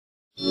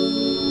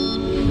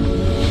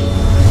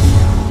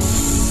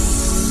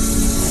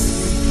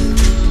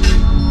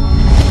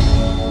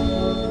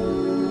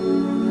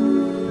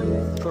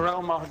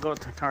good,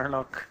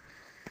 Tarlock.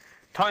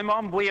 Time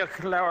on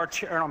Buick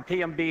Larch on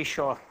PMB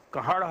show.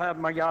 Goharha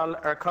Mayal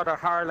Kada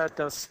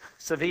Harlatus,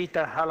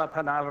 Savita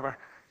Halapanavar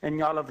in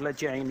Yalav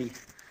Lajani.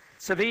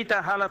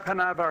 Savita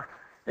Halapanavar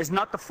is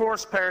not the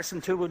first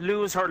person who would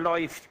lose her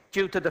life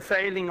due to the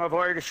failing of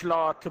Irish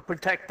law to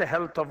protect the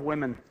health of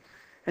women.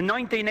 In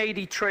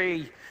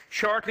 1983,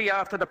 shortly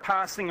after the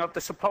passing of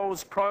the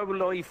supposed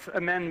pro-life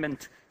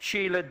amendment,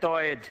 Sheila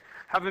died,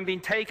 having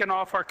been taken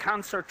off her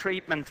cancer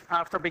treatment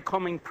after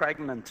becoming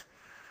pregnant.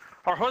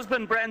 Her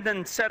husband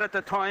Brendan said at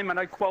the time, and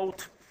I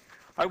quote,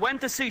 "I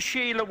went to see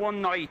Sheila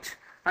one night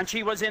and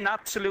she was in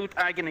absolute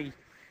agony.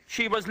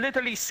 She was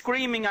literally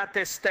screaming at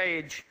this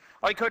stage.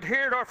 I could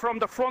hear her from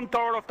the front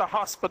door of the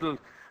hospital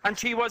and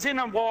she was in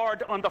a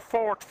ward on the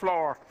 4th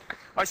floor.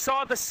 I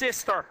saw the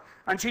sister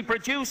and she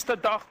produced a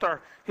doctor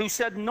who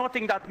said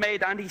nothing that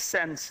made any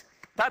sense.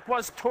 That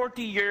was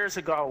 30 years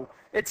ago.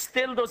 It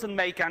still doesn't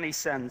make any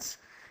sense.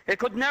 It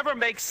could never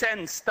make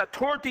sense that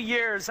 30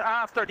 years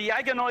after the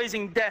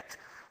agonising death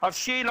of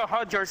Sheila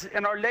Hodgers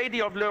in Our Lady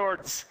of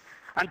Lourdes,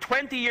 and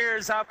 20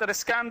 years after the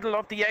scandal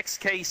of the X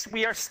case,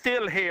 we are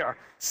still here,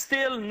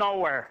 still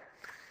nowhere.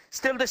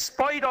 Still,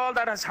 despite all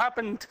that has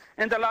happened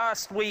in the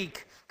last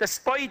week,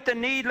 despite the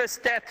needless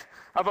death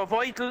of a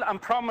vital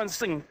and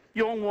promising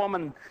young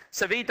woman,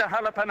 Savita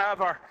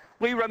Halapanavar,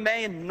 we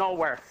remain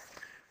nowhere.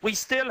 We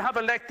still have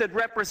elected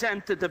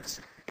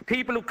representatives,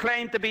 people who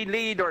claim to be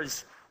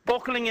leaders,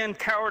 buckling in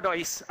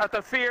cowardice at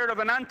the fear of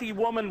an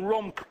anti-woman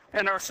rump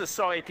in our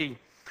society,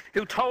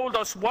 who told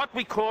us what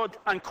we could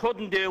and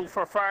couldn't do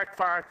for far,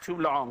 far too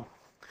long.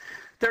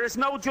 There is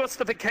no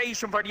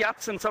justification for the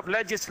absence of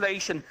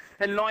legislation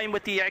in line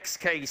with the X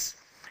case.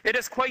 It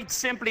is quite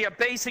simply a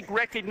basic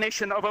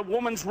recognition of a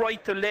woman's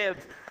right to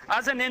live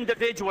as an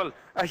individual,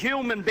 a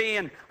human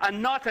being, and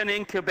not an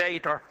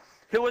incubator,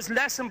 who is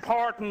less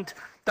important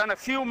than a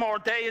few more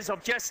days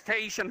of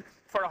gestation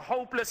for a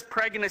hopeless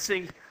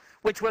pregnancy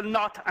which will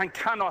not and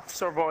cannot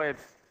survive.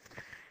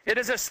 It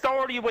is a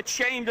story which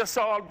shamed us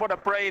all but a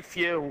brave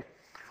few.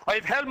 I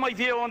have held my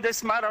view on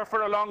this matter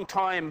for a long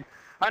time,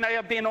 and I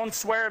have been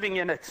unswerving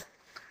in it.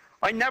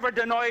 I never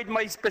denied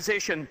my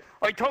position.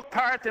 I took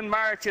part in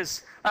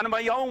marches and in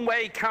my own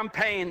way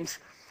campaigned,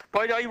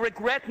 but I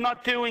regret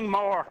not doing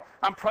more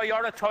and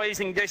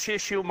prioritising this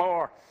issue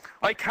more.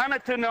 I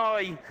cannot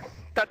deny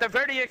that the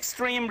very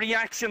extreme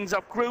reactions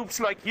of groups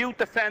like Youth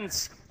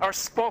Defence or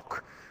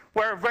SPUC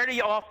were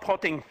very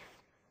off-putting.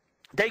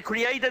 They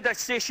created a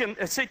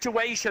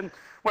situation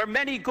where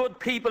many good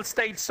people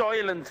stayed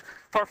silent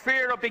for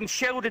fear of being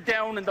shouted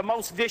down in the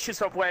most vicious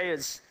of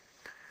ways.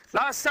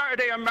 Last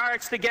Saturday I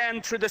marched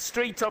again through the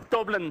streets of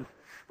Dublin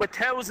with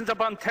thousands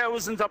upon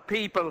thousands of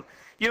people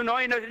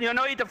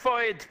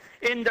unified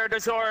in their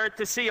desire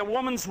to see a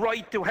woman's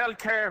right to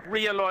healthcare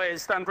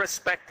realised and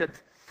respected.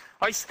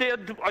 I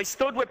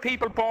stood with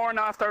people born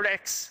after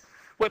X,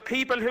 with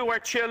people who were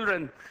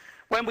children,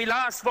 when we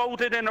last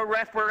voted in a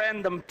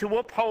referendum to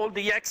uphold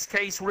the X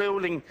case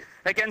ruling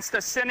against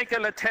a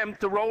cynical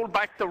attempt to roll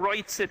back the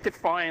rights it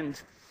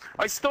defined.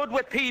 I stood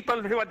with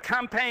people who had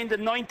campaigned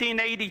in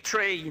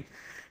 1983,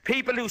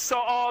 people who saw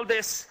all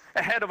this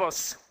ahead of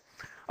us.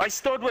 I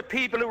stood with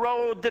people who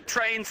rode the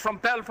trains from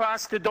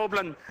Belfast to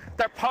Dublin,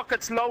 their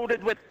pockets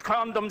loaded with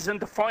condoms in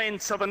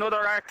defiance of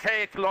another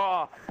archaic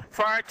law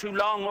far too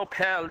long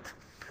upheld.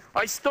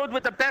 I stood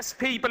with the best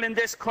people in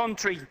this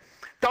country,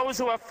 those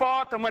who have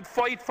fought and would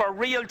fight for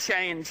real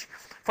change,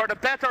 for the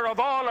better of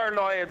all our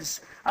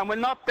lives, and will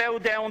not bow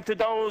down to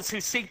those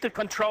who seek to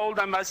control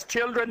them as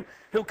children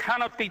who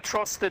cannot be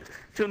trusted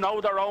to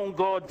know their own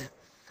good.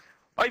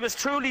 I was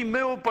truly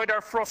moved by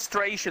their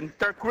frustration,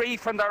 their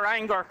grief and their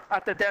anger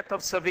at the death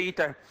of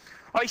Savita.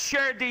 I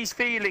shared these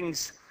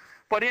feelings,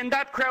 but in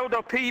that crowd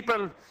of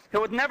people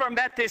who had never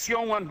met this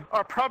young one,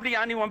 or probably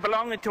anyone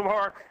belonging to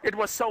her, it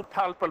was so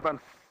palpable.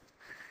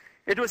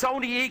 It was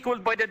only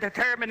equalled by the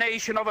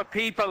determination of a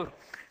people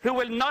who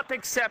will not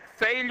accept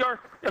failure,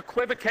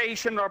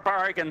 equivocation or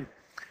bargain.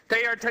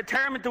 They are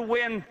determined to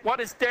win what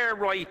is their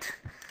right,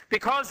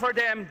 because for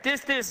them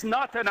this is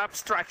not an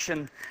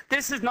abstraction.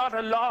 This is not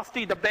a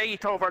lofty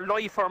debate over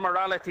life or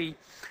morality.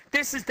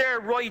 This is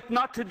their right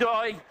not to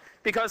die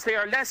because they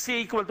are less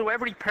equal to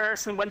every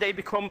person when they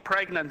become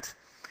pregnant.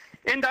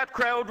 In that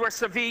crowd were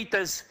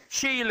Savitas,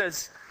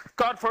 Sheilas,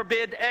 God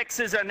forbid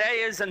X's and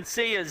A's and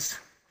C's.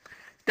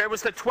 There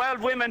was the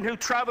 12 women who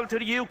travelled to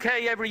the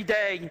UK every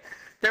day.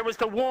 There was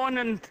the one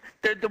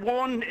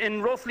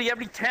in roughly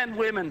every 10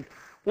 women,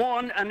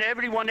 one and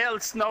everyone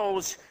else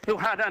knows who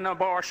had an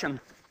abortion.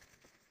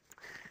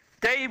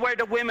 They were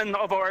the women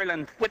of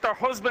Ireland, with their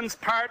husbands,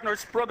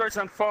 partners, brothers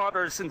and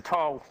fathers in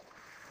tow.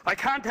 I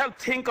can't help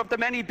think of the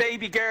many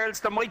baby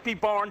girls that might be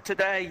born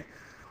today.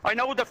 I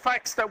know the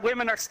facts that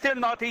women are still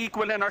not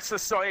equal in our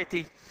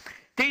society.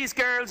 These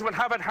girls will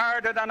have it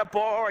harder than a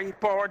boy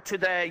born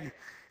today,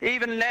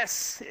 even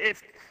less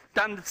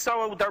than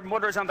so their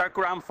mothers and their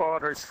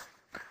grandfathers.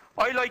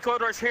 I, like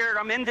others here,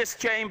 am in this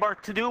chamber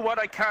to do what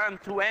I can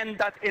to end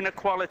that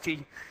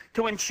inequality,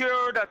 to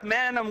ensure that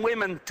men and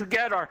women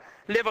together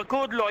live a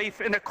good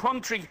life in a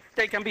country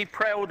they can be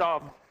proud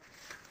of.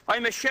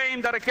 I'm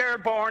ashamed that a girl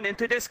born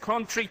into this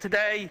country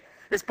today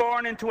is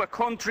born into a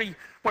country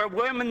where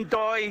women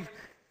die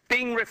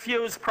being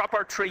refused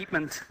proper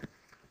treatment.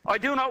 I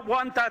do not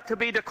want that to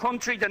be the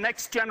country the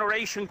next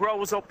generation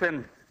grows up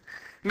in.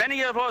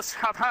 Many of us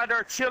have had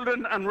our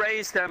children and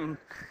raised them.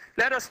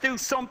 Let us do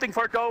something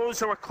for those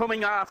who are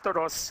coming after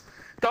us,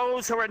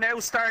 those who are now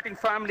starting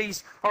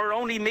families or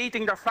only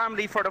meeting their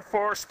family for the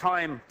first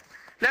time.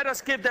 Let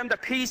us give them the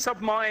peace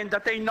of mind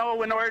that they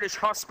know in Irish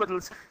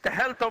hospitals the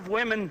health of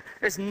women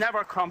is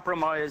never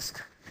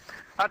compromised.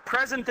 At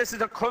present, this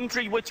is a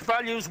country which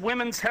values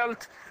women's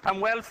health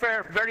and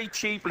welfare very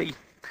cheaply.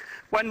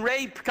 When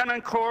rape can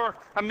incur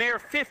a mere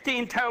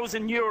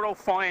 €15,000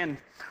 fine,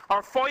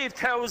 or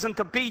 €5,000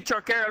 to beat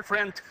your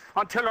girlfriend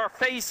until her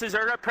face is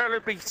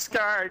irreparably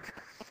scarred,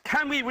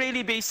 can we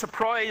really be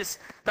surprised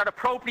that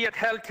appropriate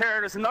health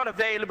care is not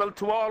available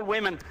to all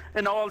women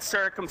in all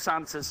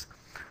circumstances?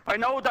 I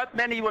know that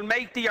many will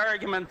make the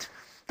argument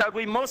that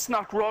we must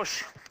not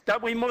rush, that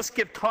we must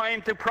give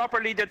time to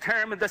properly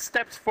determine the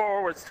steps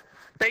forward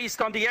based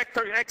on the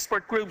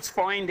expert group's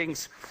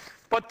findings.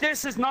 But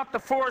this is not the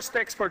first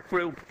expert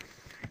group.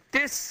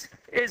 This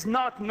is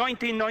not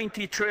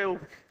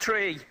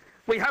 1993.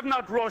 We have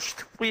not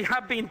rushed. We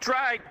have been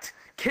dragged,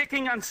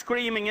 kicking and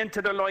screaming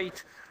into the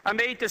light and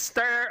made to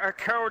stare our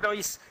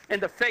cowardice in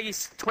the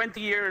face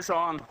 20 years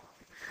on.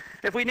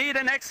 If we need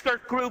an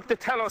expert group to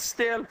tell us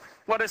still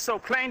what is so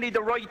plainly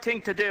the right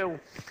thing to do,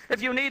 if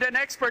you need an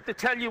expert to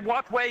tell you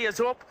what way is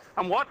up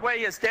and what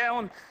way is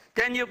down,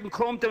 then you can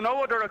come to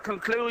no other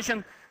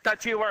conclusion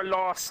that you are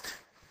lost.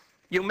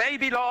 You may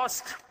be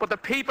lost, but the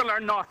people are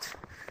not.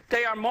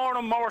 They are more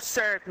and more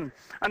certain,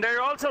 and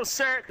they're also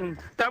certain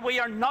that we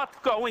are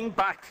not going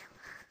back,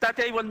 that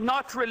they will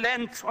not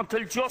relent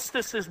until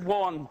justice is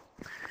won.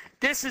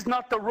 This is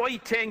not the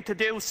right thing to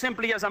do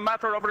simply as a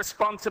matter of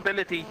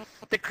responsibility,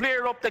 to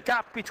clear up the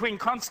gap between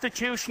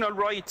constitutional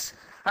rights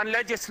and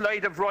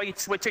legislative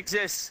rights which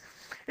exists.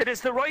 It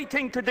is the right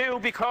thing to do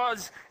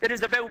because it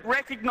is about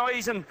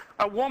recognising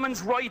a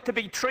woman's right to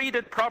be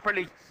treated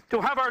properly,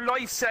 to have her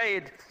life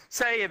saved.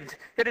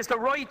 It is the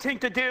right thing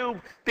to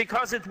do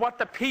because it's what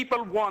the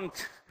people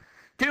want.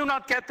 Do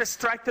not get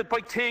distracted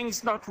by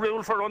things not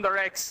ruled for under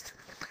X.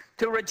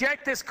 To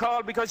reject this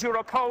call because you're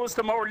opposed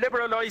to more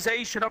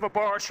liberalisation of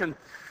abortion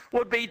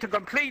would be to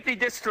completely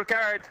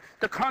disregard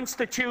the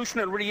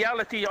constitutional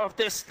reality of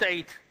this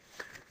state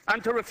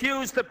and to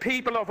refuse the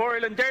people of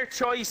Ireland their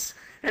choice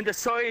in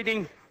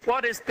deciding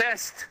what is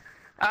best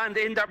and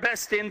in their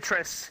best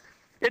interests.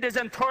 It is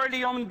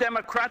entirely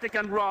undemocratic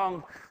and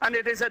wrong, and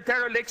it is a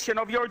dereliction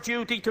of your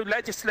duty to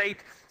legislate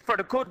for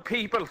the good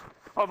people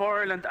of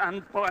Ireland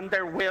and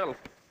their will.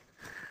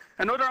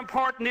 Another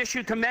important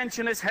issue to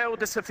mention is how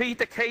the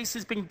Savita case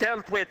is being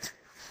dealt with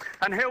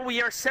and how we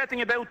are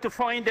setting about to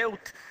find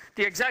out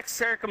the exact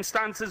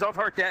circumstances of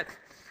her death.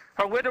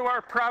 Her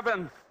widower,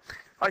 Pravin,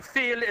 I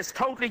feel, is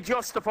totally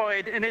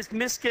justified in his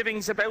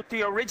misgivings about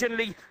the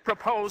originally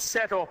proposed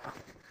setup.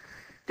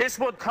 This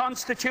would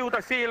constitute, I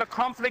feel, a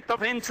conflict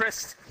of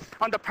interest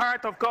on the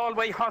part of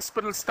Galway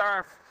Hospital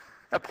staff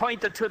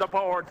appointed to the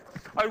board.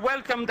 I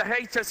welcome the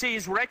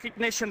HSE's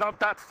recognition of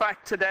that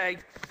fact today,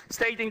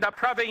 stating that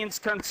Pravin's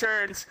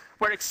concerns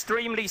were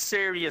extremely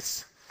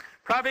serious.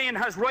 Pravin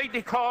has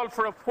rightly called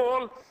for a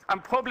full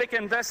and public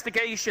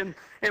investigation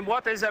in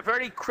what is a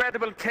very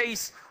credible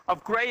case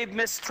of grave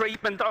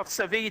mistreatment of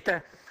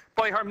Savita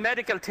by her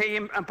medical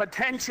team and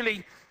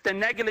potentially the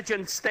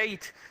negligent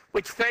state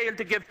which failed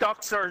to give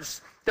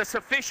doctors the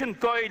sufficient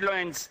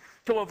guidelines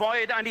to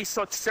avoid any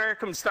such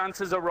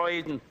circumstances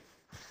arising.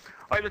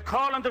 I would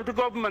call on the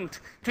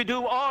government to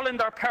do all in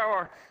their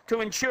power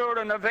to ensure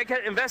an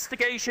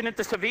investigation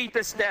into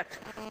Savita's death,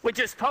 which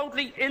is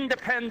totally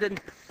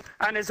independent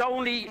and is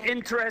only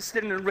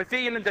interested in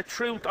revealing the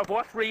truth of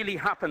what really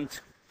happened.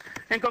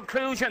 In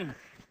conclusion,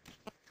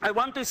 I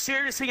want to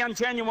seriously and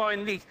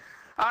genuinely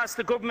ask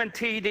the government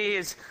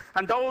TDs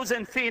and those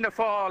in Fianna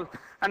Fáil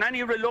and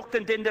any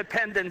reluctant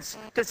independents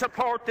to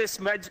support this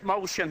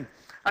motion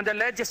and the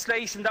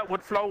legislation that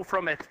would flow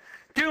from it.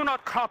 Do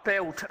not cop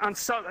out and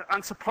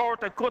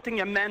support a gutting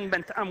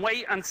amendment and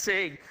wait and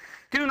see.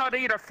 Do not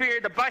either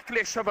fear the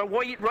backlash of a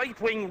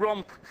right-wing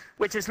rump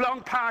which is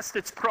long past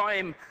its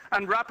prime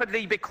and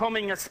rapidly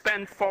becoming a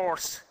spent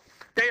force.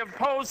 They have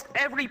opposed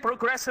every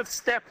progressive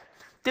step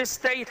this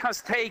state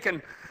has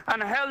taken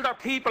and held our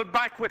people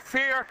back with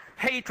fear,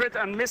 hatred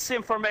and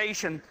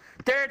misinformation.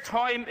 Their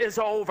time is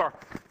over.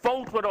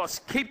 Vote with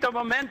us. Keep the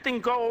momentum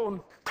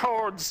going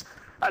towards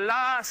a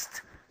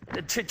last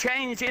to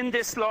change in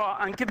this law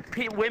and give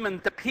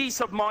women the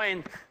peace of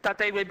mind that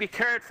they will be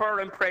cared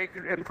for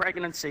in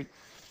pregnancy.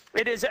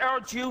 It is our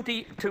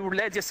duty to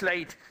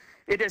legislate.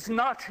 It is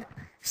not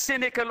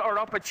cynical or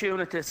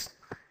opportunist.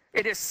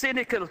 It is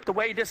cynical the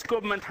way this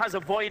government has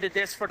avoided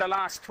this for the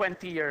last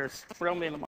 20 years.